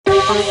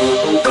Hello,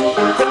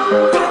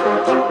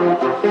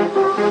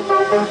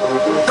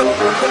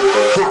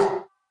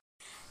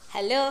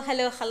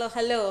 hello, hello,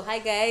 hello. Hi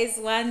guys,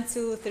 1,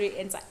 2, 3,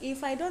 enter.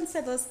 If I don't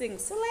say those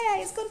things,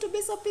 Solaya is going to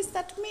be so pissed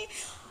at me.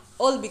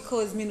 All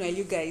because meanwhile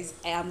you guys,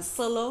 I am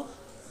solo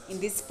in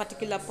this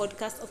particular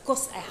podcast. Of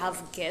course I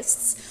have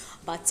guests,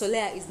 but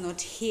Solaya is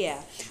not here.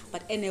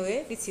 But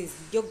anyway, this is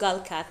your girl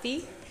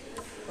Kathy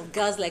of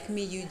Girls Like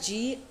Me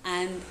UG,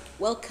 and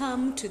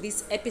welcome to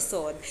this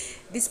episode.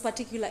 This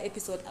particular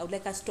episode, I would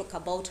like us to talk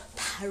about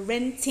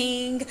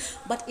parenting,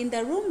 but in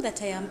the room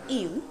that I am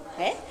in,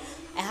 I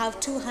have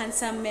two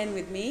handsome men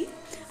with me,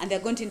 and they're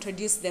going to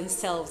introduce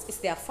themselves. It's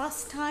their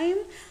first time,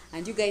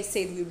 and you guys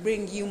said we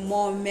bring you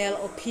more male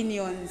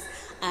opinions,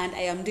 and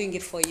I am doing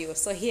it for you.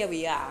 So here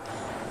we are.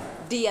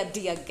 Dear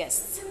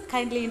guests,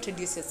 kindly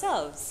introduce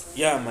yourselves.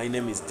 Yeah, my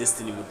name is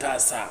Destiny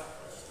Mutasa.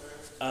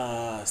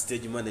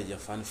 Stage manager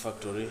Fun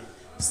Factory,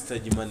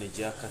 stage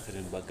manager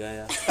Catherine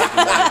Bagaya, stage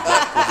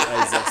manager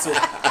Isaac. So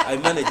I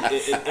manage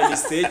any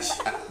stage.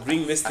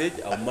 Bring me stage,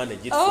 I'll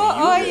manage it for you.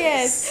 Oh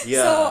yes.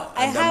 Yeah. So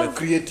I'm a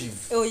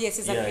creative. Oh yes,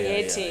 it's a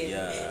creative.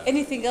 Yeah.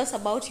 Anything else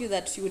about you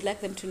that you would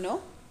like them to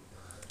know?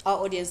 Our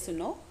audience to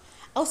know?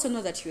 I also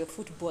know that you're a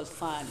football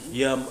fan.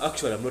 Yeah, I'm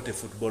not a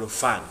football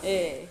fan.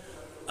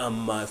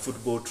 I'm a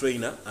football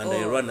trainer and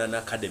I run an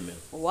academy.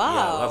 Wow.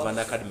 Yeah, I have an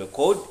academy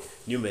called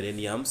New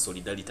Millennium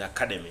Solidarity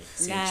Academy.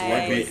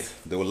 Nice.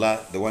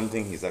 The one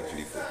thing he's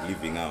actually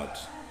leaving out,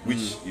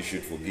 which you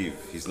should forgive,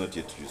 he's not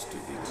yet used to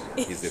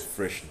it. He's a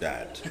fresh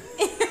dad.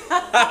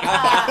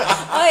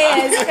 Oh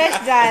yes,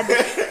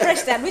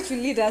 fresh dad, which will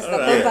lead us the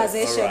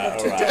conversation of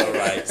today. All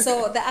right.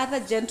 So the other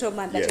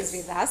gentleman that is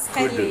Yes. with us,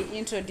 kindly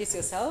introduce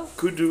yourself.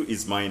 Kudu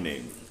is my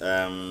name.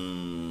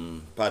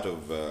 Part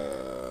of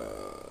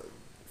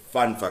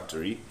Fun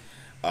Factory.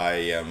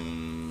 I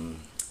am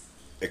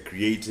a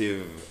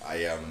creative.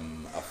 I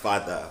am a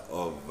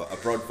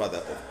proud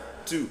father of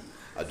two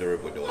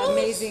adorable daughters.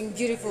 Amazing,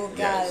 beautiful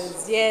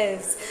girls.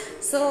 Yes.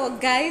 So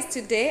guys,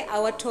 today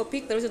our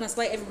topic, the reason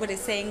why everybody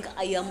is saying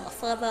I am a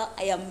father,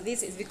 I am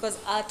this, is because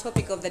our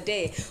topic of the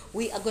day,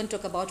 we are going to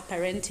talk about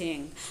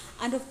parenting.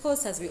 And of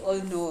course, as we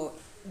all know,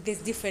 there's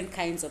different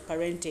kinds of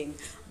parenting.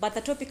 But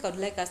the topic I'd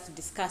like us to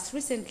discuss,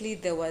 recently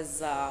there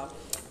was a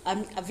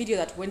video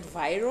that went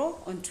viral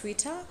on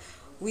Twitter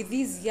with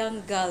these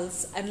young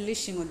girls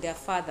unleashing on their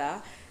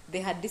father.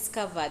 They had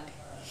discovered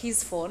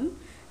his phone.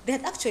 They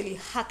had actually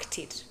hacked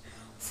it,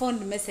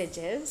 found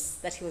messages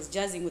that he was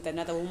jazzing with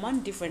another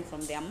woman different from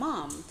their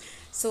mom.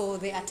 So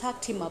they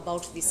attacked him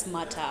about this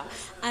matter,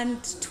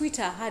 and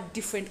Twitter had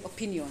different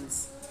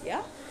opinions.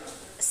 Yeah,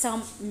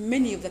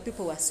 many of the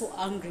people were so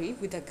angry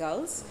with the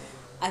girls,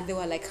 and they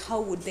were like,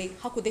 how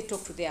could they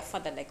talk to their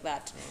father like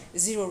that?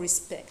 Zero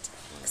respect.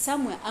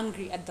 Some were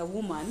angry at the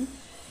woman,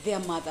 their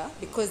mother,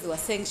 because they were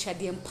saying she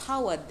had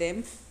empowered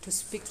them to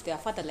speak to their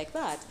father like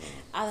that.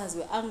 Others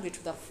were angry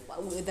with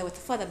the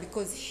father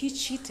because he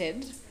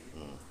cheated.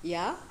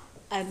 Yeah,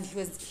 and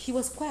he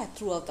was quiet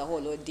throughout the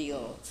whole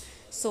ordeal.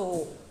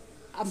 So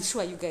I'm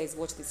sure you guys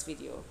watched this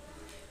video.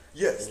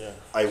 Yes,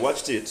 I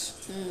watched it,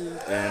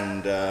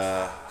 and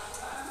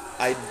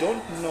I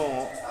don't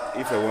know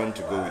if I want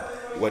to go with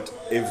what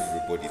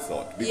everybody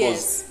thought,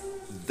 because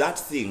that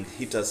thing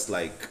hit us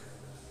like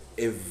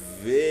a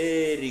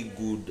very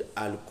good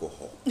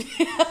alcohol.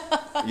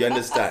 You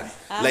understand?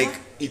 Like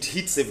it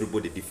hits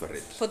everybody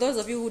different. For those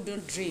of you who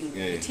don't drink,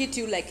 it hit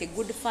you like a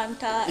good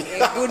Fanta,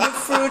 a good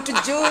fruit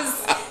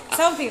juice,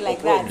 something like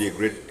that. Probably a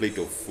great plate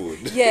of food.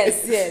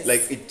 Yes.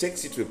 Like it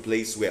takes you to a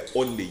place where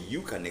only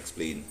you can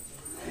explain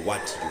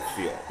what you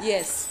feel.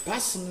 Yes.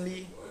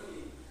 Personally,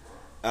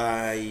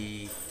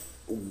 I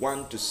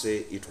want to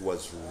say it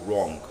was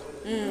wrong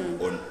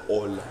on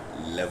all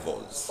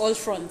levels. All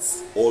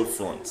fronts.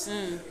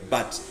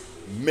 But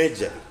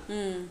majorly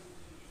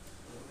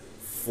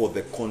for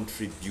the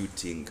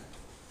contributing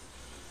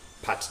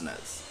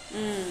partners,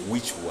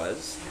 which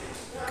was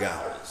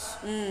girls.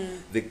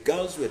 The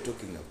girls we're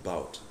talking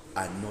about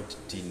are not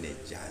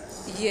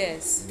teenagers.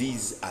 Yes.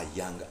 These are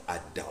young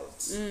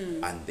adults,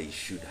 and they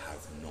should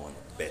have known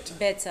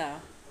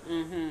better.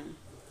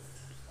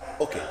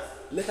 Okay,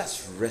 let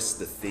us rest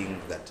the thing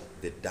that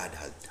the dad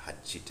had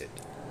cheated.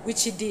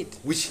 Which he did.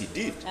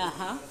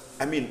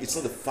 I mean, it's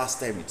not the first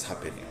time it's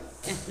happening.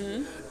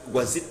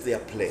 Was it their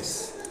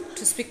place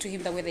to speak to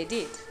him the way they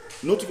did?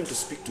 Not even to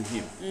speak to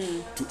him,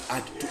 to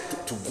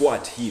go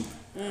at him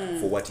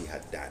for what he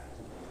had done.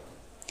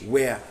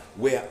 Where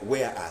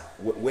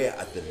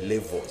are the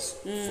levels?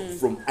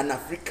 From an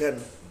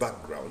African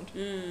background,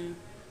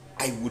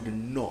 I would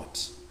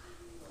not,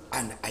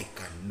 and I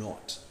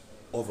cannot,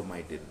 over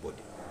my dead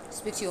body,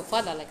 speak to your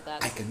father like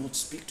that. I cannot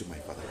speak to my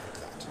father like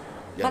that.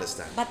 You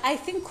understand? But I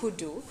think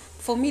Kudu,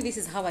 for me, this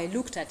is how I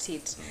looked at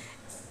it.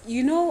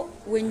 You know,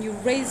 when you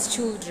raise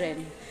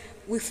children,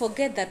 we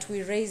forget that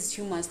we raise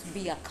humans to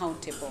be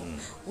accountable.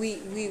 We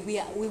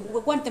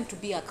want them to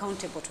be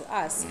accountable to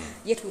us,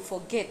 yet we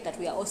forget that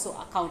we are also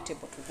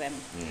accountable to them.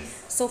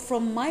 So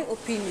from my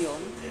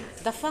opinion,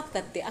 the fact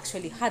that they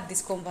actually had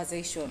this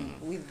conversation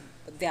with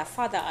their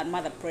father and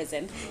mother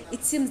present,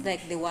 it seems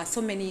like there were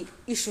so many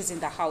issues in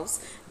the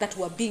house that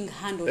were being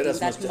handled in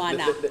that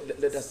manner.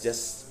 Let us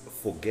just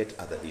forget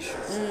other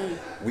issues.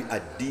 We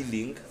are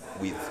dealing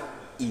with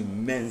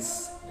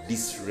immense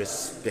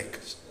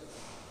disrespect.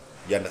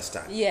 You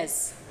understand?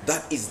 Yes.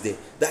 That is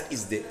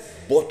the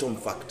bottom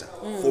factor.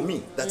 For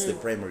me, that's the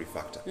primary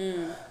factor.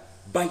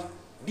 By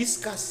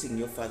discussing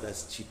your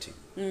father's cheating,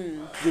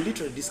 you're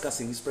literally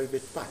discussing his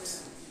private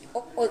parts.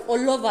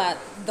 All over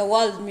the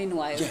world,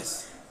 meanwhile.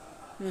 Yes.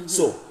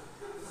 So,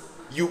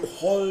 you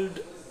hold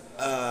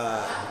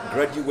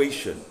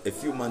graduation a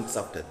few months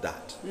after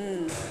that,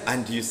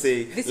 and you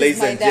say,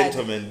 ladies and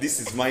gentlemen, this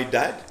is my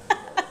dad.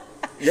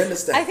 You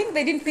understand? I think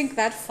they didn't think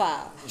that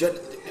far.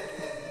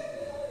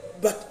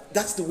 But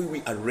that's the way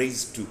we are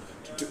raised to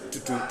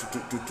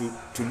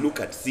look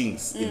at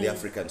things in the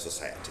African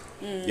society.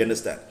 You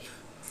understand?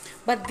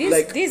 But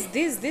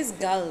these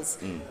girls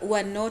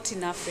were not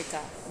in Africa.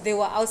 They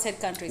were outside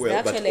countries. They're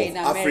actually in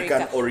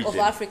America, of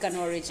African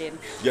origin.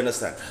 You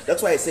understand?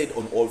 That's why I said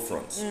on all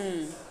fronts.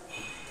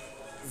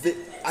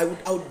 I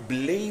would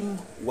blame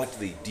what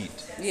they did.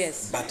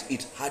 Yes. But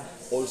it had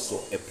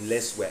also a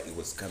place where it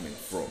was coming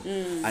from.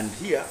 And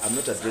here, I'm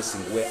not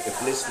addressing a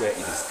place where it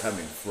is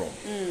coming from.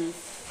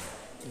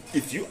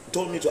 If you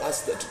told me to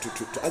ask that,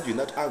 to argue in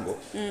that angle,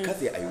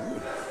 Kathy, I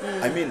would.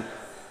 I mean,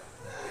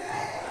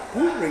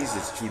 who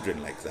raises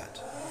children like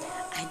that?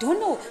 I don't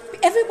know.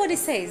 Everybody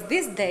says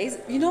these days,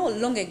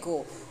 long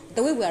ago,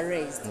 the way we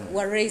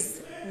were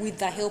raised with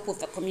the help of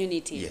the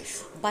community.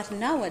 Yes. But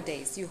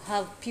nowadays, you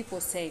have people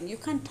saying you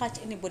can't touch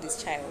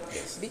anybody's child.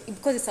 Yes.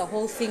 Because it's a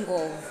whole thing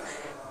of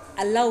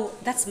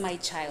that's my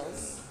child.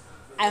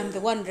 I'm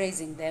the one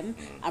raising them.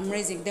 I'm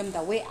raising them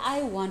the way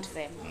I want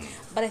them.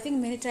 But I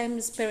think many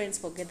times parents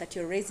forget that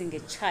you're raising a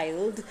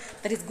child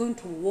that is going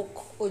to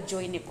walk or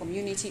join a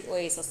community or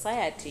a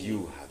society.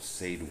 You have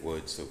said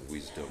words of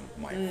wisdom,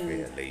 my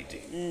fair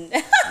lady.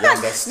 You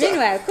understand?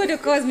 Meanwhile, could you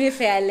call me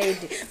fair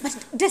lady?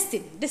 But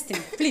Destin,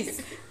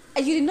 please,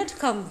 you did not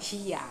come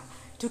here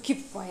to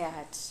keep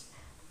quiet.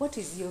 What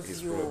is your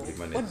view?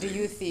 What do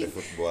you think?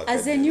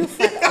 As a new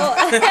father,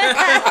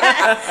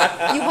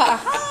 you are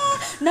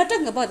now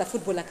talking about the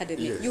football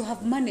academy. Yes. You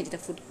have managed the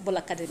football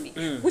academy,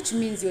 which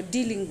means you're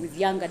dealing with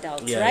young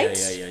adults, right?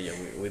 Yeah,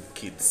 with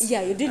kids.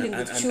 Yeah, you're dealing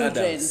with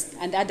children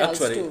and adults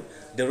actually, too.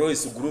 The role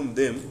is to groom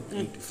them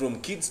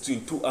from kids to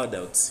into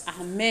adults.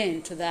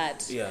 Amen to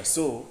that. Yeah,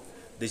 so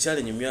the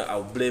challenge here,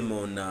 I'll blame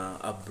on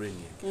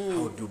upbringing.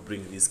 How do you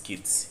bring these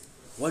kids?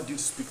 What do you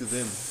speak to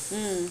them?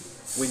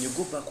 When you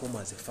go back home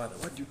as a father,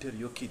 what do you tell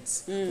your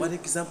kids? What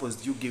examples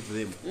do you give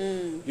them?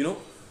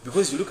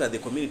 Because you look at the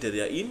community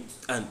they are in,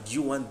 and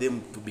you want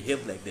them to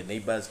behave like the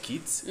neighbors'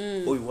 kids,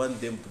 or you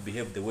want them to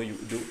behave the way you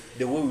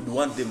would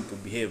want them to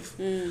behave.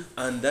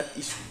 And that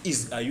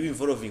is, are you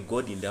involving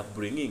God in the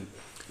upbringing?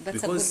 That's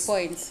because a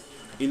good point.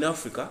 In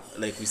Africa,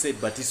 like we said,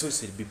 but it's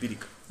also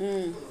biblical.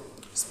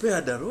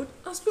 Spare the rod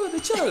and spare the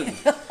child.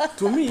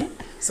 To me,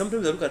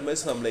 sometimes I look at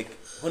myself, I'm like,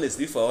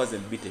 honestly, if I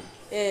wasn't beaten,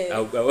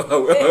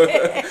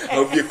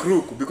 I'll be a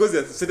crook. Because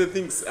there are certain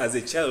things as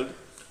a child,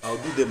 I'll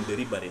do them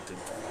deliberately.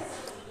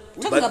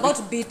 Talking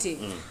about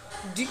beating,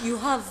 you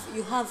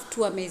have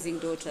two amazing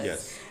daughters.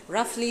 Yes.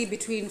 Roughly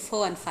between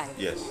 4 and 5.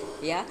 Yes.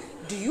 Yeah.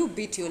 Do you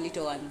beat your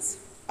little ones?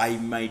 I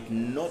might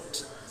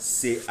not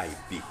say I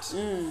beat,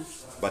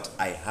 but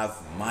I have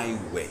my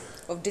way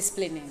Of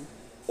disciplining.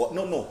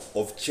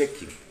 Of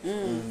checking.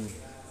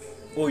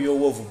 Or your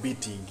way of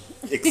beating.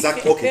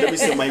 Exactly. Okay, let me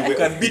say my way. You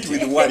can beat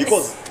with what?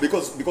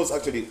 Because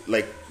actually,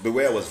 like the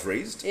way I was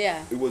raised,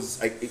 Yeah. it was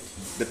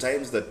the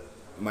times that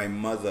my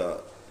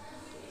mother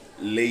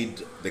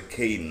laid the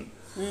cane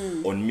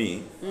on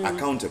me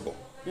accountable.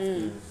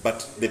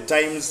 But the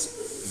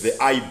times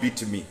the eye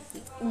beat me,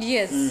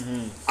 Yes.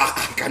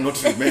 I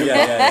cannot remember. You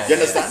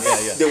understand?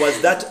 There was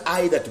that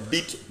eye that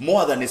beat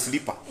more than a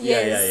slipper.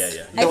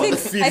 Yes.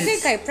 I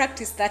think I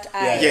practiced that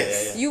eye.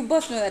 Yes. You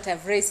both know that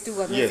I've raised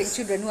two amazing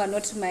children who are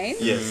not mine.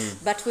 Yes.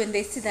 But when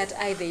they see that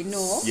eye, they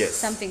know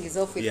something is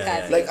off with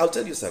Kathy. Like, I'll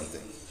tell you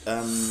something.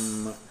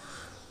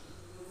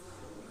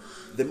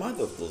 The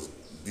mother of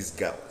these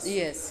girls.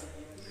 Yes.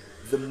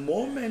 The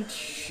moment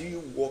she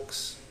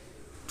walks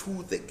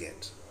to the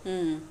gate,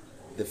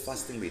 the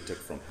first thing they take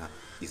from her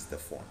is the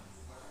phone.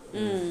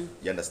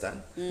 You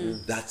understand?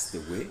 That's the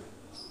way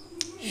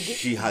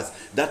she has.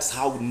 That's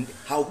how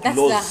That's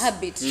close the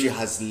habit. she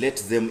has let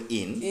them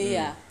in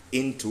Yeah.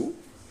 into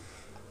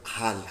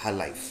her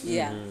life.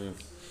 Yeah.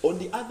 On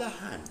the other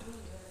hand,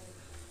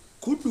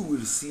 Kudu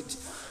will sit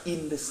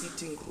in the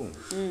sitting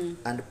room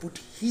and put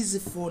his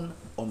phone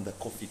on the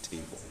coffee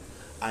table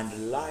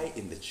and lie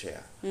in the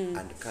chair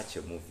and catch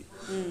a movie.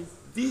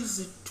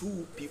 These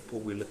two people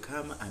will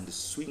come and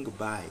swing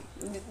by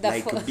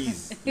like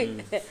bees,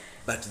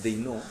 but they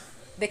know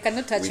They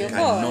cannot touch we your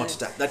cannot phone.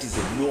 touch. That is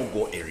a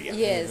no-go area.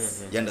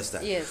 Yes. You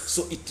understand? Yes.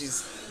 So it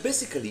is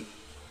basically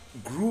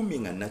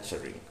grooming and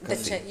nurturing.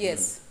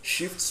 Yes.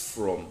 Shifts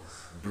from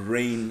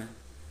brain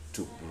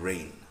to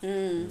brain.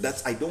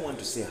 That's, I don't want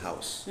to say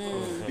house,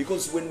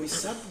 because when we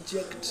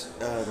subject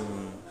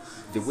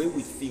the way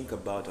we think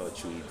about our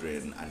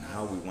children and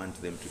how we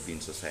want them to be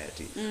in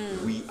society,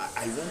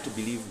 I want to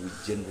believe we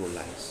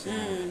generalize,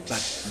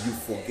 but you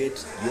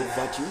forget your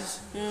virtues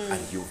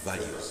and your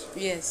values.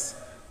 Yes.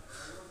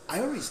 I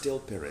always tell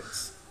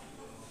parents,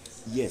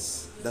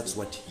 yes, that's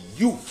what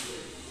you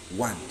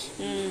want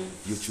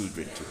your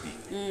children to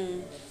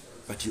be,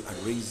 but you are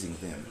raising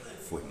them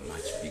for a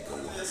much bigger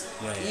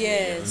world.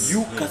 Yes.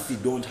 You, Kathy,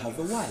 don't have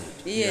a world.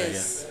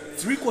 Yes.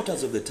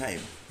 3/4 of the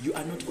time, you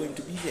are not going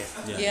to be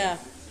there. Yeah.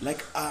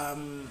 Like,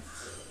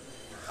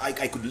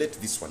 I could let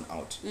this one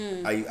out.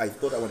 I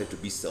thought I wanted to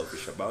be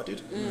selfish about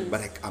it,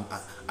 but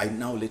I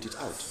now let it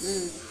out.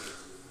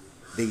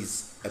 There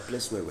is a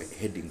place where we're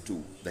heading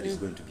to that is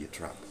going to be a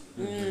trap.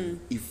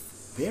 If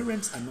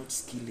parents are not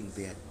skilling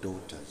their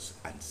daughters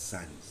and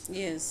sons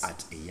Yes.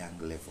 at a young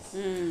level,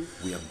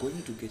 we are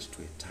going to get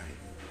to a time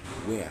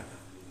where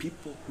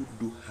people who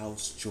do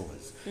house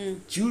chores,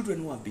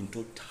 children who have been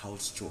taught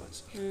house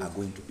chores, are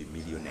going to be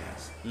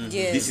millionaires.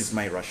 Yes. This is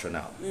my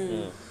rationale.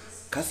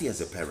 Kathy,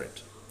 as a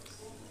parent,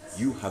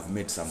 you have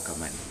made some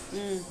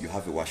money. You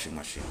have a washing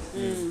machine.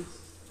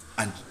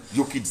 And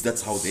your kids,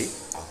 that's how they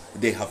are.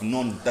 They have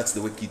known that's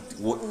the way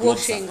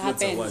Washing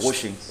happens.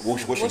 Washing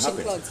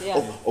happens. Clothes,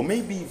 yeah. Or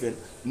maybe even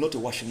not a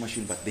washing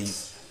machine, but there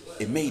is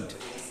a maid.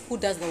 Who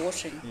does the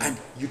washing? And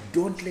you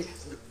don't let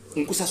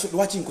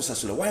watching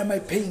Nkusasula, why am I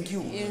paying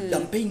you?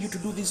 I'm paying you to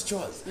do these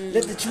chores.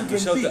 Let the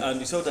children be. And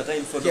you shout at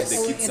in front Yes. of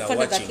the kids In are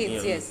front of the watching.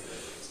 kids, yes.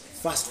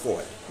 Fast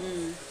forward.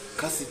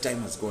 Kathy,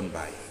 time has gone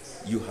by.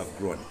 You have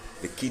grown.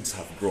 The kids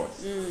have grown.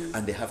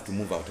 And they have to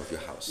move out of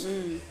your house.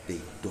 They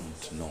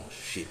don't know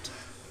shit.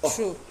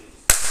 True.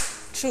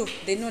 True.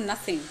 They know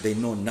nothing. They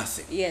know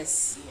nothing.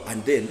 Yes.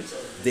 And then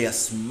they are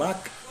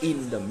smack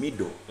in the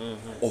middle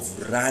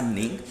of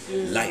running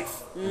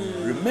life.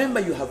 Remember,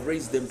 you have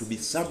raised them to be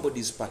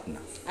somebody's partner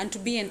And to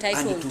be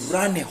entitled. and to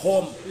run a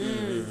home.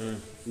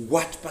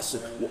 What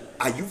person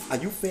are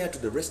you fair to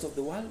the rest of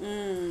the world?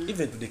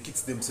 Even to the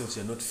kids themselves,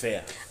 you're not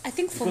fair. I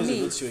think for Because you're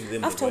me, not showing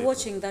them the after right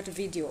watching that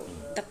video,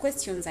 the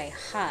questions I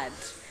had,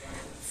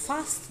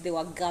 first, they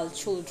were girl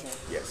children.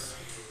 Yes.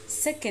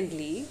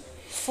 Secondly,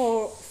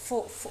 for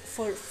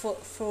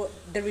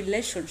the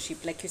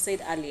relationship, like you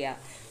said earlier,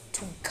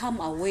 to come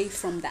away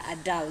from the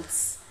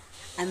adults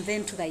and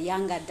then to the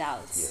young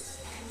adults. Yes.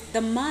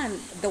 The man,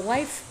 the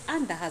wife,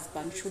 and the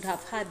husband should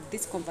have had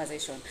this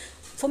conversation.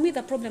 For me,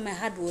 the problem I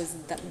had was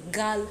the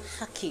girl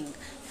hacking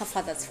her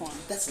father's phone.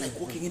 That's like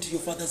walking into your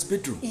father's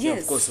bedroom.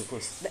 Yes, of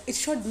course. It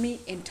showed me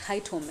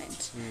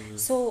entitlement.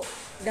 So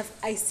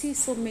I see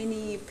so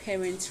many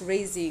parents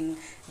raising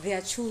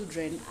their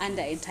children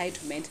under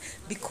entitlement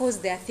because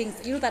there are things,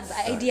 you know, that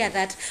the idea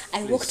that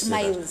I walked Say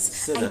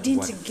miles, that I word.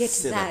 didn't get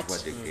Say that.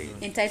 word again.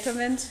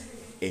 Entitlement?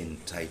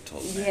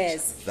 Entitlement.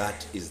 Yes.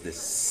 That is the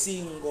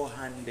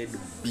single-handed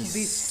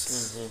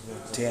beast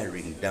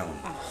tearing down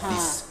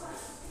this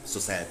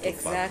societal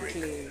fabric.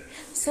 Exactly.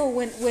 So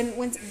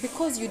when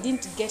because you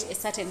didn't get a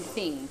certain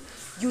thing,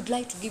 you'd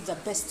like to give the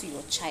best to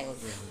your child,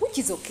 which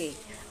is okay.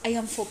 I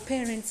am for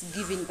parents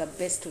giving the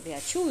best to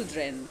their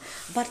children,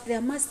 but there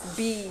must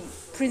be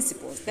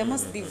principles, there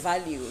must be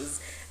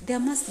values, there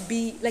must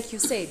be, like you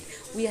said,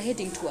 we are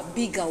heading to a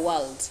bigger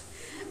world.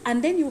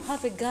 And then you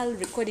have a girl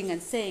recording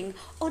and saying,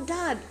 "Oh,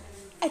 Dad,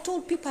 I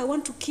told people I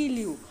want to kill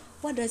you."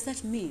 What does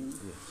that mean?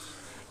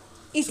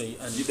 It- So,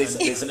 and There's-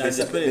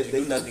 the parents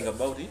do nothing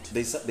about it.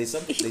 There's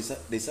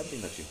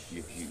something that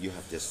you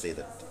have just said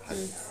that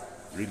has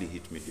really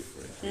hit me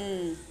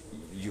differently.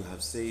 You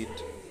have said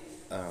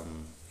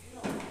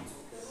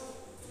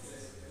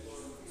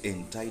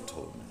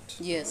entitlement.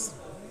 Yes.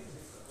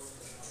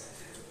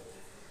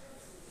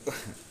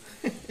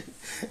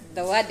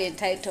 The word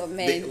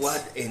entitlement. The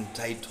word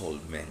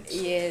entitlement.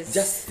 Yes.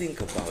 Just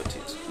think about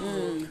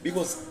it.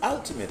 Because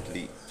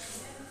ultimately,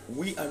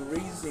 we are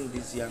raising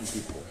these young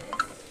people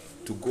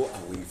to go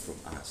away from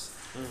us.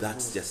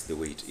 That's just the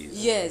way it is.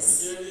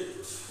 Yes.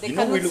 They You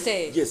know, cannot we look,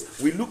 stay. yes,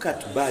 we look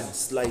at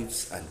birds'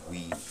 lives and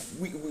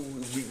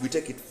we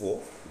take it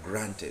for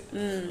granted.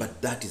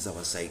 But that is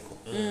our cycle.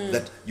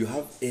 That you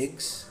have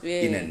eggs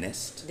in a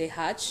nest, They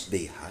hatch.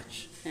 they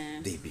hatch,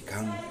 they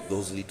become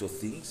those little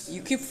things.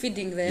 You keep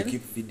feeding them. You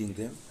keep feeding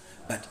them,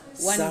 but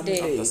One someday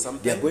day- After some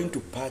they are time. going to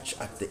perch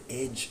at the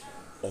edge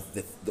of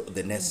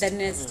the nest, The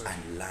nest.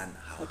 and learn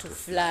how to to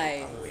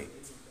fly. away.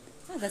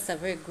 Oh, that's a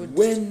very good.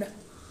 When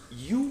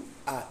you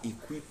are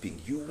equipping,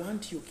 you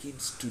want your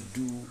kids to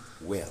do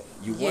well.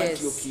 You want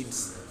Yes. your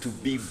kids to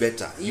be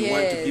better. You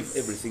want to give Yes.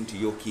 everything to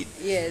your kid.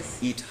 Yes.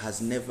 It has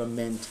never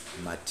meant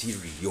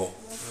material.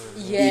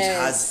 Yes.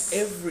 It has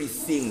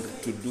everything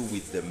to do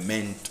with the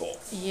mentor.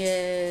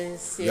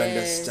 Yes. You yes,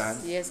 understand?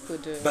 Yes,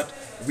 good. But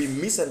we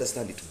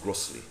misunderstand it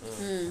grossly.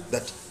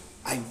 That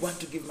I want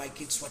to give my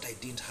kids what I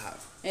didn't have.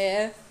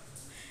 Yeah.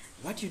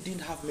 What you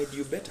didn't have made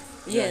you better.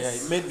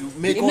 Yes. It made you It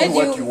make made all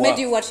what you you made want.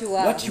 you what you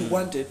are. What you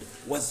wanted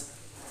was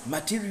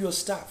material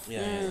stuff.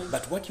 Yeah.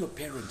 But what your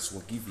parents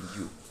were giving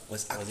you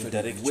was actually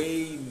intellectual.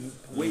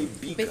 way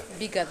bigger.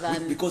 Bigger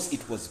than- Because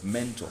it was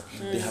mental.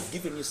 They have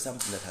given you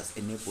something that has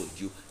enabled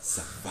you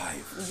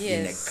survive in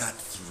a Yes.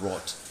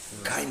 cutthroat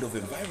kind of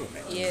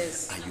environment.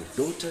 Yes. Are your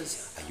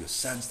daughters, are your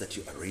sons that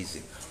you are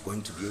raising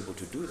going to be able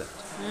to do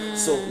that?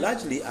 So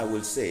largely I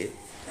will say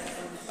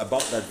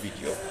about that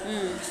video,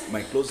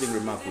 my closing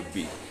remark would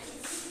be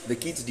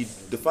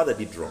the father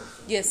did wrong,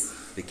 Yes.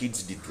 the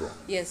kids did wrong,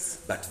 Yes.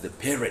 but the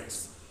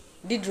parents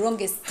Did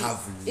wrongest. have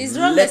Is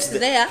let wrongest the-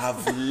 there?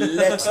 have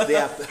let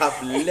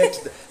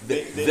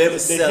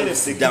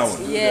themselves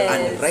down. Yes.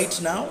 And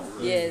right now,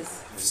 Yes.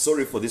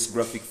 sorry for this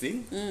graphic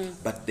thing,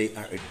 but they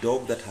are a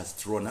dog that has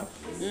thrown up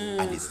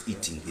and is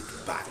eating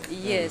it back.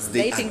 Yes. They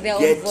They're eating are their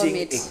own getting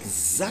vomit.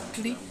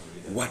 exactly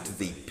what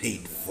they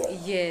paid for.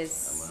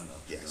 Yes.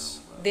 Yes.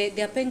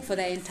 They are paying for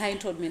the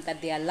entitlement that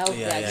they allow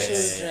Yeah, their yeah, yeah,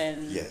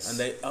 children. Yes.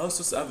 And I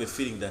also have a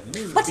feeling that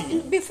maybe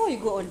But before you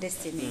go on,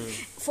 Destiny,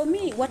 for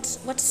me,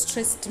 what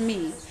stressed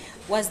me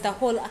was the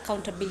whole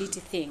accountability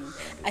thing.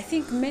 I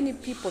think many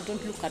people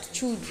don't look at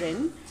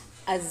children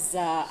as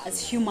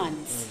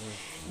humans,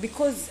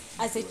 because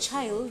as a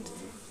child,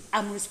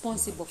 I'm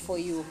responsible for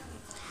you.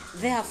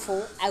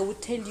 Therefore, I will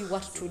tell you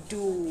what to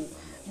do,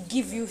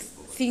 give you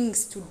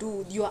things to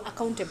do. You are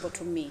accountable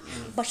to me.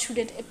 But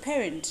shouldn't a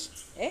parent,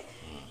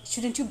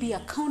 shouldn't you be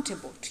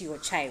accountable to your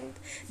child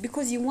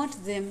because you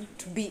want them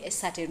to be a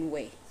certain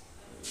way?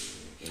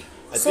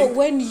 I So think-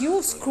 when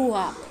you screw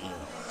up,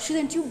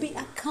 shouldn't you be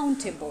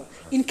accountable?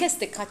 In case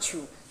they catch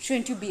you,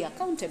 shouldn't you be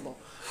accountable?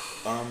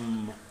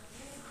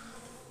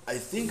 I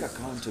think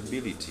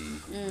accountability.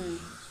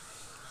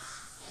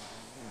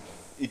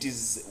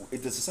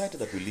 The society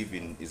that we live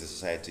in is a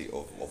society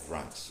of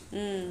ranks.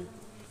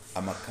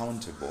 I'm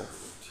accountable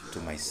to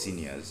my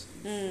seniors.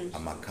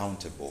 I'm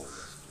accountable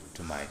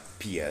to my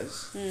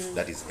peers.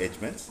 That is age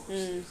mates.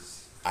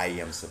 I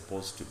am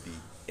supposed to be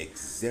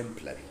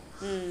exemplary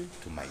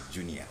to my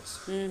juniors.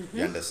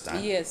 You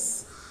understand?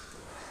 Yes.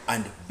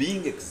 And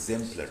being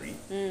exemplary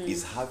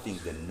is having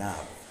the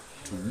nerve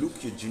to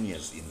look your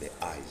juniors in the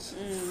eyes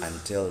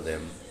and tell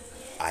them,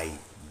 I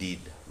did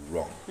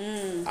wrong.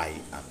 I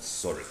am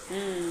sorry.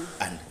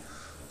 And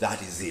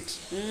that is it.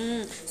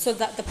 So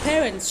that the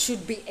parents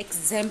should be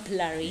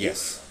exemplary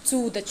Yes.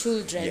 to the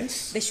children.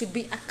 Yes. They should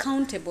be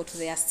accountable to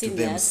their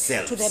seniors,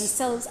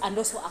 themselves. and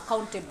also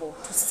accountable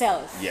to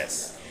self.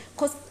 Yes.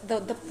 Because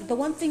the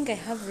one thing I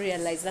have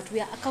realized that we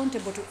are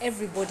accountable to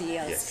everybody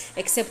else Yes.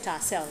 except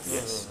ourselves.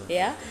 Yes.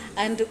 Yeah,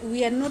 and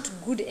we are not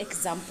good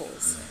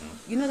examples.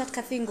 You know that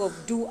thing of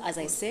do as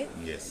I say.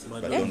 Yes.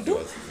 But But Yeah, don't do- do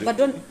as but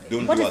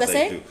don't- what do is the as I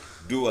saying? do.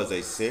 Do as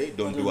I say,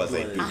 don't do as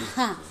I do.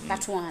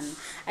 That one.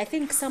 I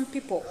think some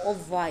people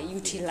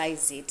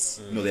overutilize it.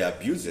 No, they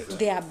abuse it.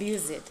 They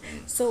abuse it.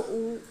 So,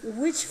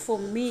 which for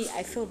me,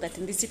 I felt that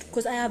in this,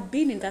 because I have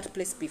been in that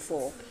place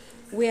before,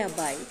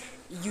 whereby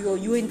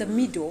you're in the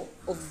middle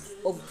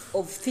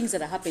of things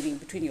that are happening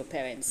between your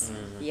parents.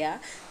 Yeah,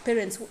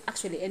 parents who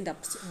actually end up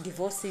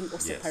divorcing or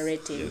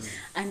separating, yes.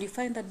 and you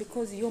find that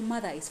because your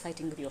mother is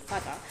fighting with your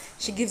father,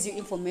 she gives you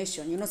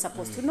information you're not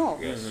supposed to know,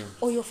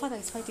 or your father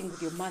is fighting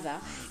with your mother.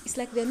 It's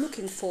like they're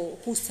looking for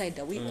whose side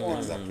are we on.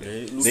 Exactly.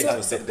 They look They for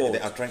are, support.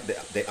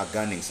 they are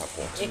garnering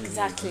support.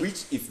 Exactly.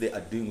 Which, if they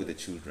are doing with the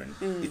children,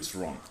 it's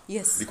wrong.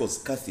 Yes. Because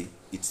Kathy,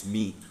 it's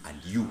me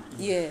and you.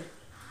 Yeah,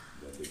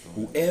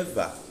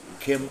 Whoever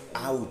came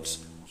out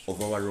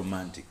of our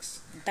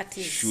romantics that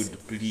is should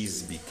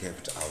please be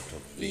kept out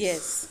of this.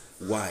 Yes.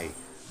 Why?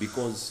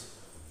 Because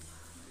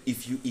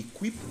if you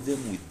equip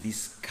them with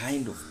this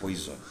kind of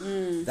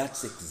poison,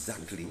 that's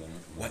exactly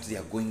what they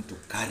are going to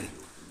carry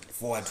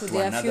forward To to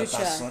their another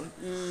future. person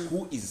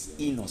who is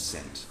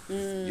innocent.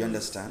 You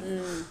understand?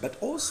 But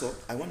also,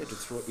 I wanted to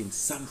throw in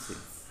something,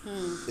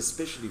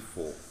 especially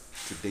for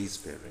today's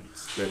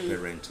parents,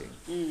 parenting.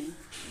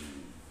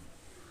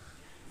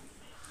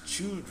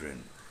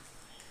 Children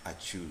are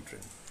children,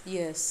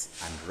 yes,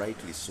 and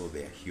rightly so,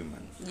 they are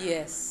human,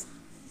 yes.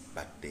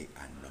 but they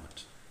are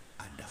not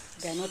adults.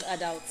 They are not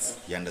adults.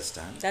 You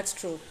understand? That's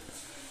true.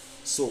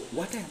 So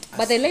what I'm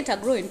But they later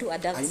grow into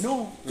adults. I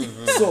know.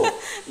 So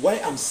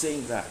why I'm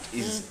saying that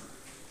is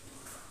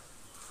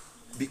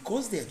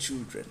because they are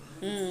children,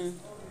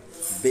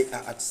 they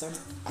are at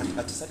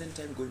a certain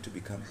time going to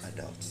become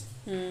adults.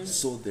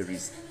 So there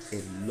is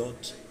a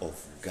lot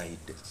of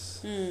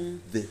guidance.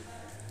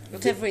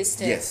 At every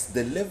step. Yes,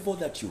 the level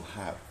that you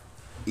have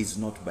is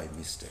not by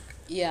mistake.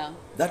 Yeah.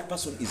 That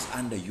person is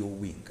under your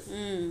wing,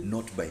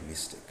 not by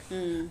mistake.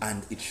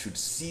 And it should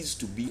cease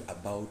to be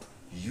about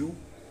you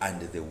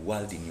and the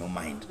world in your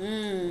mind,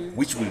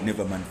 which will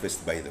never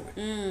manifest, by the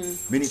way.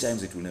 Many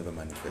times it will never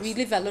manifest. We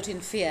live a lot in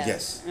fear.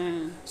 Yes.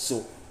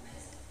 So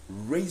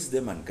raise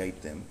them and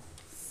guide them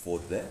for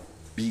the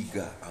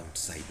bigger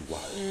outside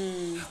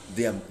world.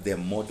 Their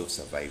mode of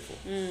survival,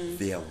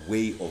 their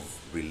way of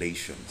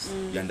relations.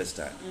 You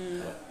understand?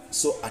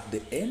 So at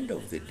the end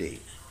of the day,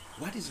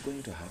 what is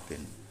going to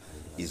happen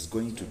is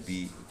going to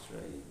be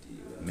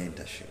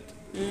mentorship.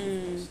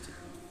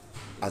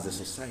 As a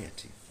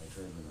society,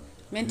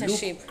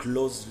 Mentorship. Look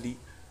closely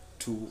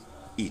to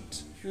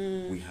it.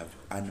 We have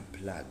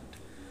unplugged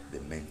the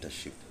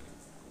mentorship.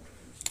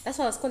 That's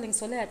why I was calling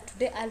Solea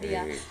today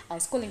earlier. I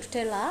was calling to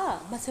tell her,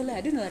 but Solea,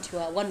 I didn't know that you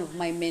are one of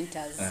my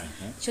mentors.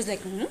 She was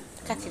like,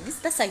 Kathy,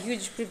 that's a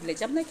huge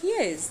privilege. I'm like,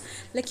 yes.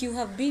 Like, you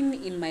have been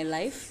in my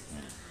life,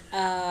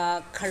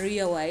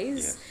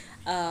 career-wise,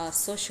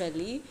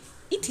 socially,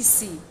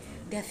 etc.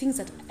 There are things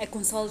that I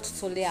consult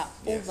Solea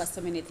over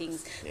so many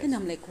things. Then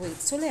I'm like, wait,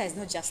 Solea is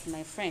not just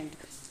my friend.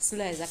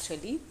 Solea is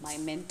actually my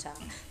mentor.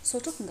 So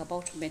talking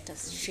about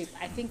mentorship,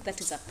 I think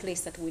that is a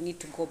place that we need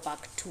to go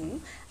back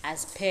to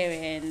as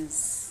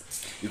parents.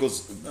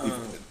 Because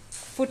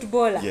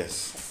Footballer.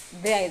 yes,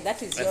 There,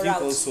 that is I your think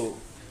route. also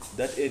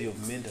that area of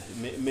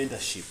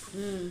mentorship.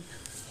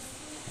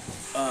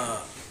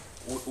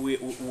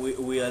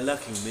 We are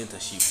lacking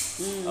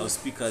mentorship. I'll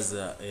speak as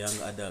a young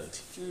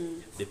adult.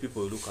 The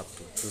people we look up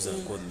to, those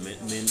are called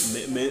mentors.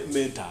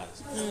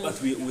 But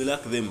we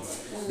lack them.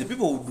 The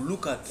people who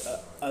look at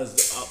as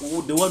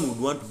the one who would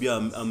want to be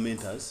our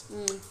mentors,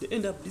 they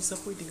end up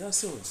disappointing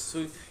ourselves.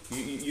 So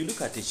you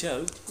look at a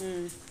child,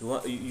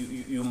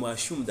 you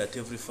assume that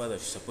every father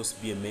is supposed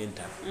to be a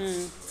mentor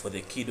for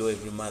the kid or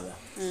every mother.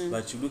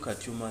 But you look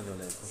at your mother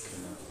like, okay,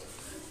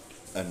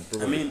 now. and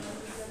I mean,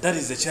 that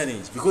is a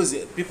challenge because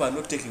people are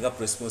not taking up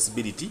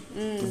responsibility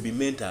to be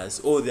mentors,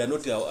 or they are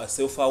not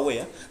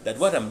self-aware that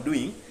what I'm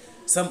doing,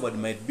 somebody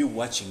might be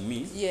watching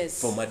me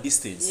from a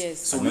distance. Yes.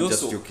 so we not also,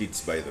 just your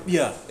kids, by the way.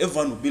 yeah,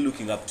 everyone will be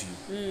looking up to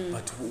you.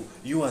 But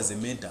you as a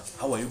mentor,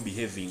 how are you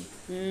behaving?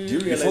 Do you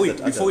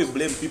realize Before we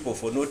blame people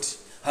for not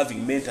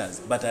having mentors,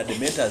 but are the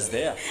mentors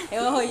there?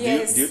 Oh,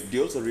 yes. Do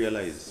you also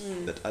realize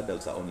that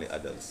adults are only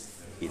adults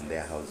in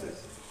their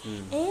houses?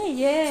 Hey,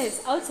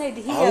 yes. Outside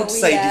here.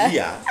 Outside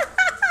here,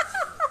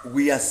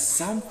 we are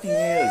something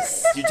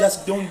else. You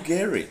just don't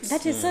get it.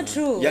 That is so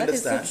true. You That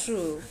is understand? so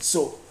true.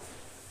 So,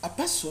 a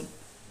person,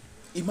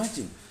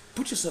 imagine,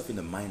 put yourself in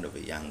the mind of a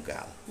young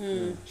girl.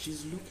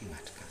 She's looking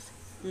at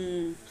Kathy.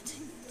 And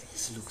saying,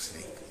 this looks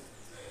like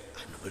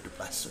an old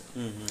person.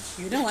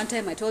 You know, one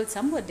time I told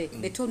somebody,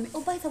 they told me,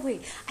 oh, by the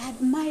way, I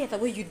admire the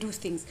way you do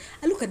things.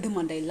 I look at them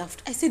and I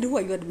laughed. I said, who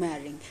are you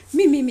admiring?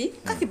 Me,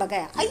 Kathy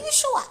Bagaya. Are you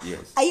sure?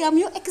 Yes. I am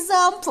your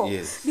example.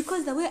 Yes.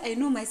 Because the way I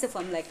know myself,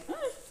 I'm like,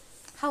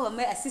 how am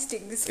I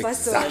assisting this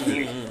person?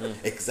 Exactly.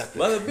 Exactly.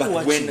 Well, they've been But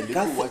watching, when they've been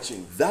Kathy,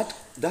 watching.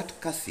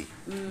 that Kathy,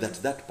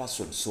 that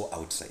person saw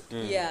outside,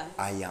 Yeah.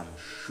 I am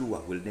sure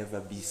will never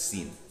be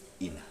seen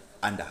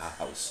under her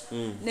house.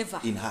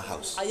 Never. In her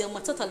house. I am a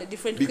totally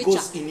different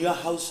Because creature. in your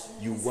house,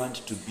 you want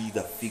to be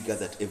the figure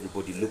that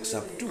everybody looks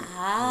up to.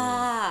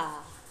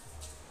 Ah.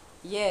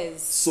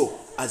 Yes. So,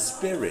 as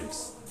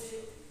parents,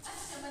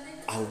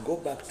 I'll go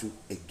back to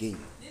again.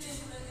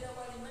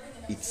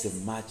 It's a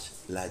much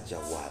larger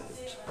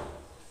world.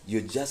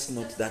 You're just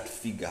not that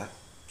figure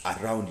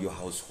around your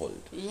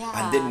household. Yeah.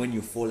 And then when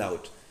you fall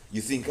out,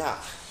 you think,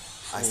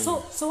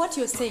 So what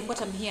you're saying,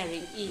 what I'm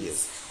hearing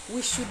is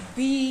we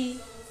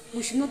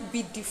should not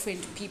be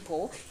different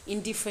people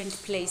in different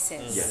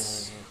places.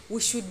 Yes.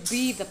 We should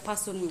be the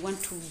person we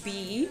want to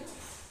be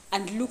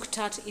and looked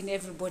at in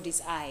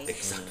everybody's eye.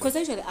 Exactly. Because I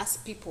usually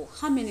ask people,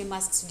 how many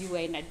masks do you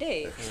wear in a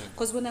day?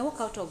 Because when I walk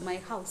out of my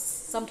house,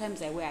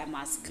 sometimes I wear a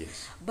mask.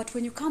 Yes. But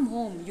when you come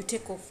home, you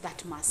take off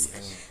that mask.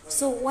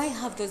 So why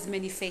have those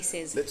many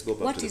faces? Let's go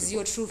back What to the is people.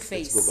 your true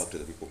face? Let's go back to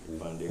the people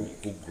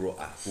who grew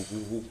us,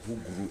 who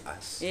grew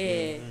us.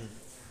 Yeah.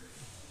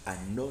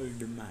 An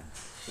old man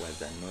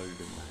was an old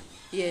man.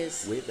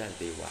 Yes.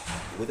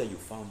 Whether you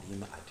found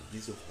him at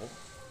his home,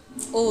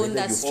 Oh, on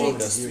whether the you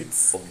found street.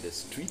 him on the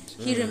street,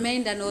 He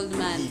remained an old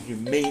man. he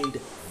remained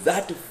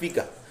that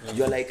figure.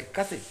 You're like,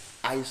 Kathy,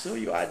 I saw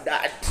you at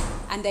that.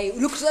 And I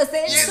looked at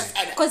this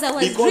because I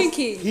was Because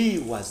drinking. he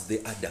was the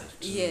adult.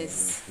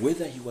 Yes.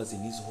 Whether he was in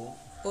his home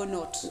Or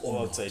not. Or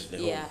outside the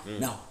Yeah. home.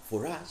 Now,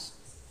 for us,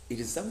 it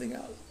is something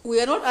else.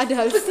 We are not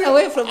adults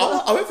away from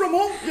home. Away from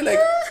home, you're like,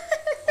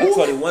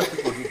 Actually, want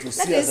people to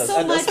see is us as so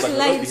adults, much but we're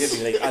light. not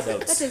behaving like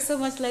adults. That is so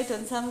much light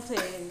on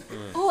something.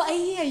 Oh, I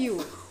hear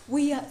you.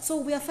 We are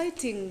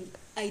fighting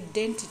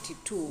identity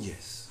too.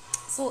 yes.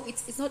 So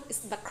it's not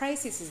the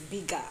crisis is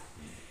bigger.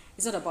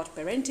 It's not about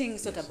parenting.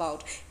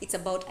 It's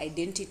about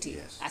identity.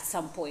 Yes. At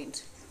some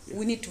point,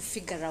 we need to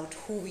figure out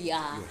who we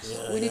are.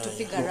 We need to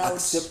figure To out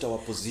accept our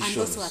and positions.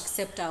 also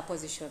accept our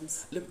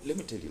positions. Let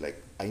me tell you,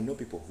 like, I know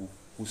people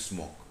who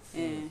smoke.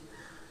 Eh.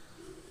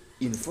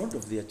 In front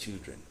of their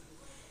children,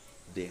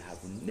 they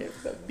have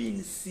never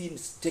been seen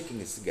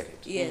taking a cigarette.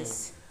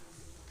 Yes.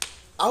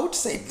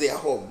 Outside their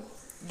home,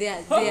 They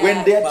are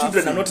when their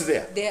children are not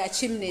there, there are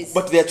chimneys.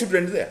 but their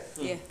children are there.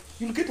 Yeah.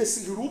 You'll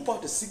you rope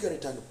out a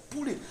cigarette and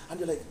pull it, and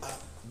you're like,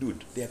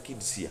 dude, there are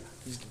kids here.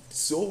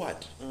 So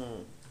what?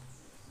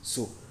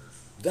 So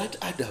that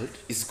adult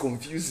is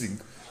confusing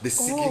the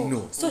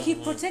signal. So he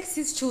protects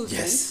his children,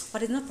 Yes.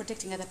 but he's not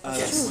protecting other people's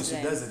Because she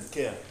children. doesn't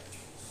care.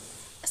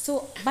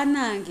 So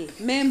Banangi,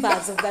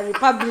 members of the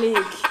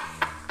Republic,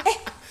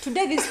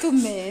 today these two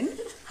men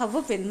have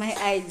opened my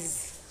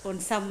eyes on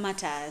some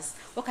matters.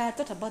 Okay, I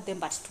thought about them,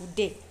 but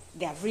today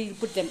they have really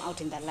put them out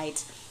in the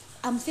light.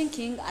 I'm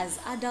thinking as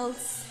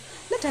adults,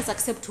 let us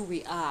accept who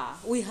we are.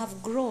 We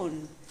have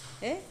grown.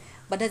 Eh?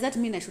 But does that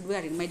mean I should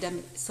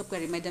stop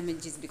wearing my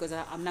damages because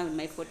I'm now in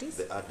my 40s?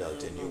 The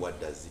adult in you, what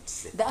does it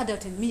say? The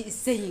adult in me is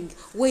saying,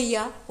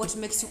 wear what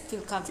makes you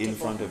feel comfortable. In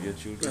front of your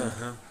children.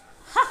 Ha!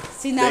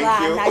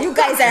 Thank You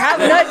guys, I have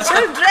no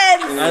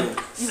children.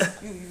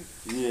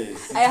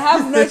 Yes. I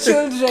have no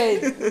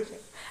children.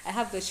 I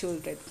have no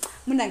children.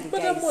 Munangi,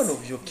 But guys. I'm one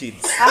of your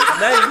kids.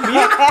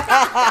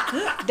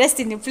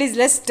 Destiny, please,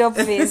 let's stop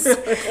this.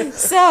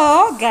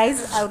 So,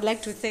 guys, I would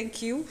like to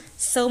thank you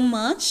so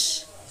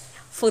much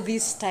for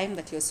this time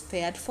that you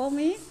spared for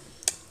me.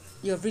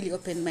 You have really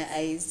opened my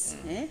eyes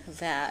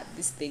via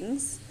these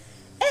things.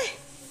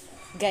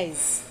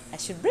 Guys, I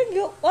should bring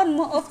you on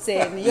more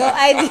often. Your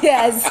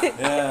ideas.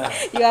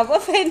 You have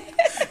opened.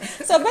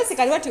 So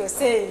basically what you're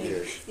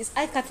saying is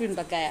I, Catherine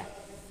Bagaya,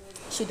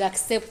 should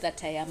accept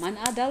that I am an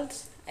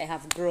adult. I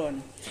have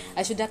grown.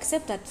 I should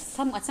accept that at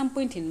some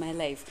point in my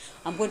life,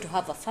 I'm going to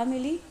have a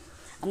family.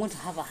 I'm going to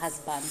have a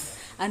husband.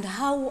 And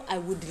how I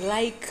would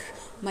like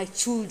my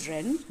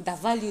children, the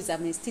values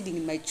I'm instilling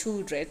in my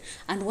children,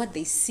 and what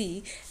they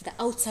see, the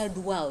outside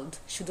world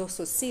should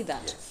also see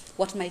that.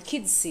 What my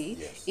kids see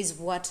is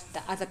what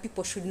the other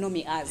people should know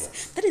me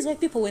as. That is why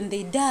people, when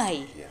they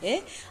die,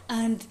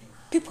 and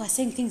people are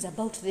saying things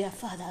about their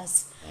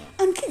fathers,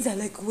 and kids are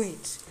like,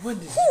 wait, When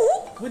did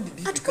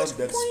it at become what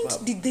that point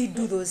spam? did they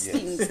do those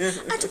things?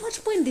 At what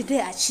point did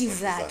they achieve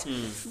that?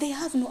 They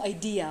have no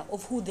idea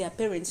of who their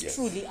parents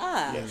truly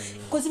are.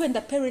 Because even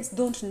the parents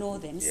don't know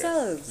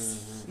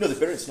themselves. No, the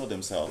parents know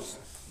themselves,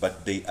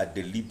 but they are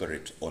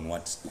deliberate on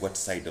what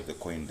side of the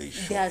coin they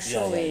show. They are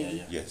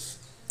showing. Yes.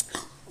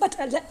 But,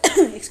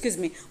 excuse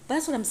me, but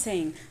that's what I'm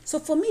saying. So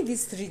for me,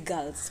 these three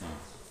girls,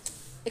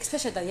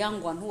 especially the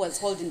young one who was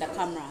holding the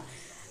camera,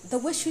 the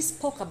way she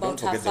spoke about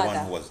Don't her forget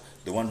father.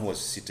 the one who was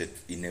seated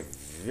in a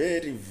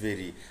very,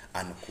 very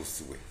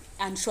uncouth way.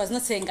 And she was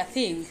not saying a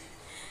thing.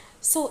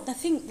 So the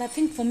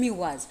thing for me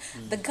was,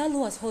 the girl who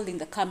was holding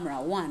the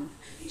camera, one,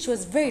 she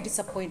was very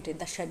disappointed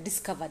that she had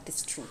discovered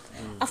this truth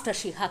after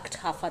she hacked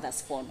her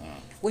father's phone.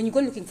 When you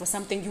go looking for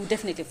something, you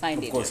definitely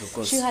find it. Of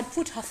course. She had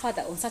put her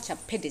father on such a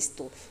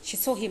pedestal. She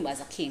saw him as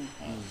a king.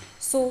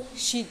 So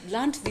she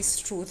learned this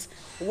truth,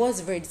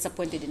 was very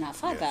disappointed in her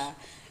father.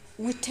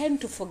 We tend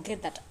to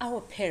forget that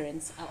our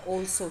parents are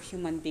also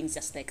human beings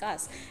just like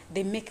us.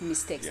 They make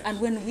mistakes.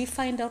 And when we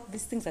find out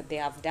these things that they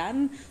have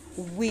done,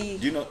 we...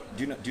 Do you know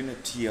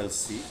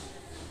TLC,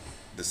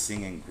 the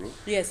singing group?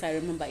 Yes, I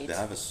remember it. They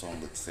have a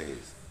song that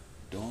says,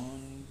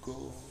 "Don't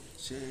go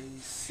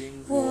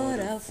chasing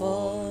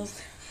Waterfalls,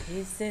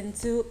 listen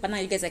to..." But now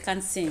you guys, I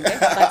can't sing,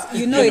 but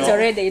you know it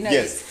already, you know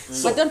Yes. it.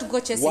 So but don't go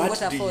chasing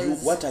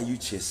waterfalls. What are you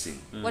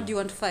chasing? What do you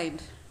want to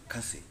find?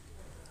 Cassie,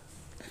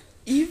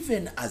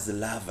 even as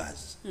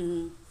lovers,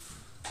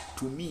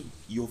 to me,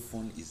 your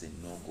phone is a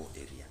no-go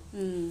area.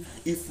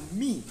 If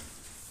me,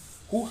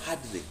 who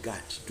had the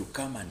gut to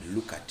come and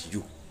look at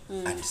you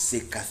and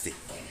say, Cassie,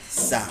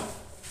 Sam,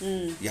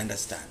 you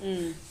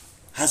understand,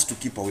 has to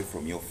keep away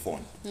from your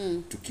phone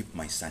to keep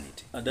my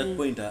sanity. At that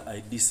point,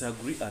 I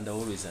disagree, and I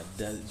always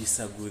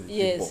disagree with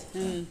Yes.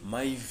 people.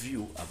 My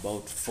view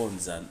about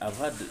phones, and I've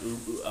had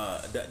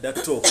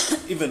that talk,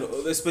 even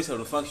especially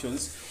on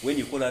functions, when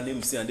you call an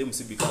MC and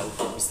MC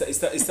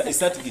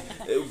start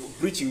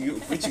preaching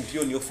to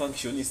you on your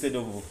function instead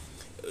of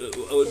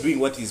doing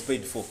what he's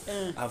paid for.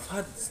 I've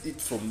had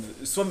it from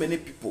so many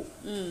people,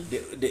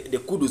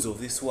 the kudos of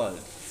this world.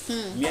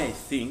 Me, I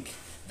think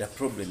the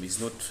problem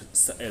is not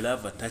a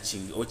lover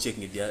touching or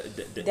checking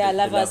the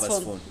lover's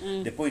phone.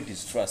 The point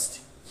is trust.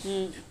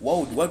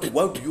 What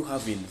do you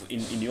have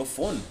in your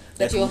phone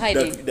That you're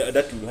hiding?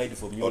 that you hide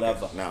from your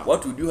lover? Now.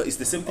 What would you? It's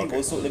the same thing.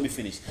 Also, let me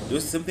finish.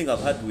 There's the same thing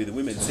I've had with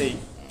women saying,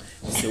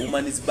 "If a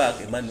woman is back,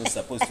 a man not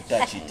supposed to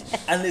touch it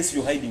unless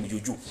you're hiding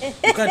juju."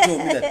 You can't tell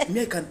me that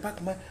me I can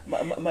pack my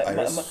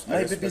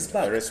baby's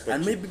bag,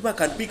 and maybe back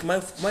can pick my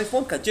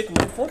phone, can check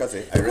my phone,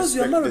 because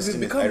you are married, we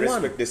become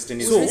one. respect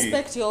Destiny's So, view.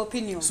 respect your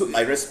opinion. So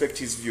I respect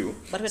his view.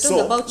 But we're talking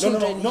about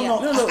children here.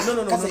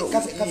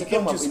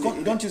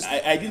 Don't use.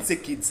 I didn't say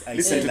kids. I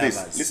Listen said to this.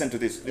 lovers.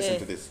 Listen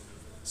to this.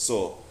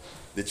 So,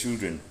 the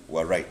children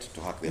were right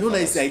to hack their No,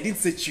 fathers. I didn't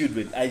say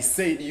children. I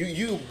said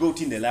you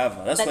brought in the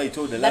lover. That's why I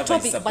told the lover.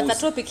 topic, but the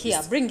topic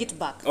here, bring it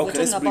back. We're Okay,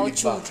 talking let's bring about it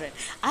back. children.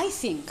 I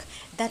think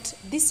that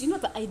this, you know,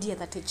 the idea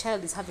that a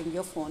child is having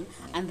your phone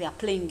and they are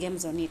playing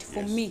games on it,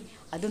 for me,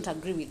 I don't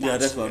agree with that. Yeah,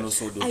 that's why I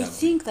also don't I agree.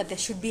 think that there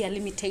should be a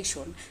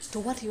limitation to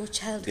what your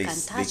child can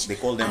touch They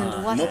call them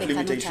and what not they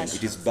cannot limitation, touch.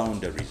 it is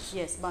boundaries.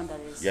 Yes,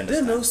 boundaries. You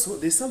understand? Then also,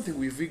 there's something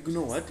we've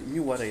ignored.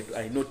 Me, what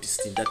I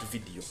noticed in that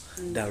video,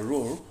 the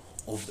role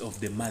of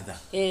the mother.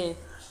 Yeah.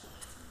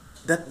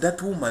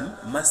 That woman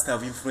must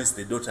have influenced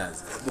the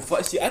daughters.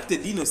 Before she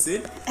acted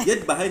innocent,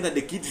 yet behind her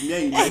the kids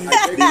they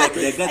got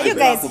the You back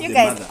guys, of you the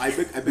guys. mother. I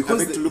beg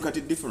Because to look at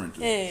it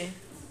differently. Yeah.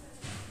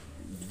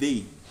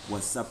 They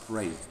were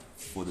surprised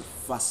for the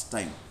first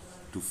time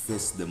to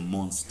face the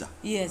monster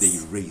Yes. they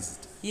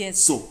raised. Yes.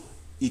 So,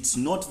 it's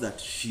not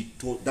that she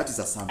told. That is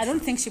assumption. I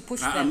don't think she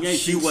pushed them. I mean,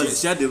 She was-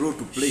 she had a role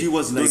to play. she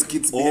was in those like,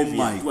 kids' oh behavior.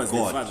 my It was the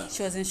God. father.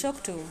 She was in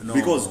shock too. No.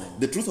 Because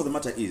the truth of the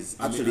matter is,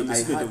 I mean, actually, I'm a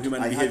student of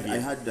human behavior. I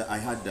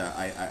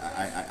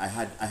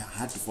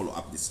had to follow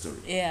up this story.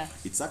 Yeah.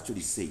 It's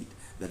actually said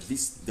that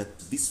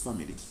this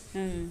family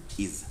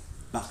is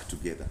back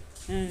together.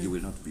 You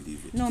will not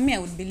believe it. No, me, I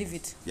would believe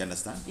it. You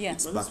understand? Yeah.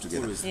 It's But back that's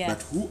together. always- Yeah.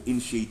 But who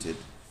initiated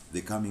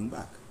the coming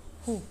back?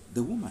 Who?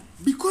 The woman.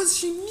 Because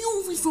she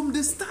knew it from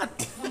the start.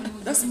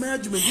 That's my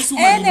argument. This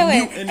woman knew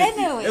anything,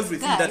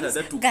 everything guys,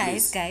 that took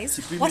guys, place.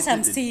 She what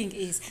I'm premeditated. saying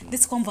is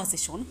this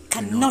conversation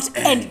cannot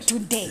end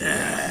today.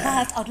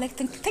 But I would like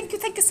to thank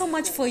you so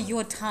much for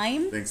your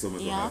time. Thanks so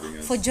much for having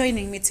us. for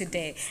joining me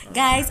today.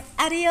 Guys,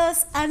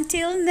 adios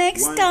until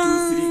next 1,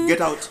 time. 2, 3,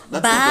 get out.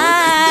 That's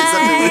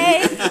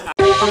not the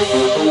way.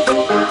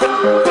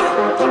 Bye.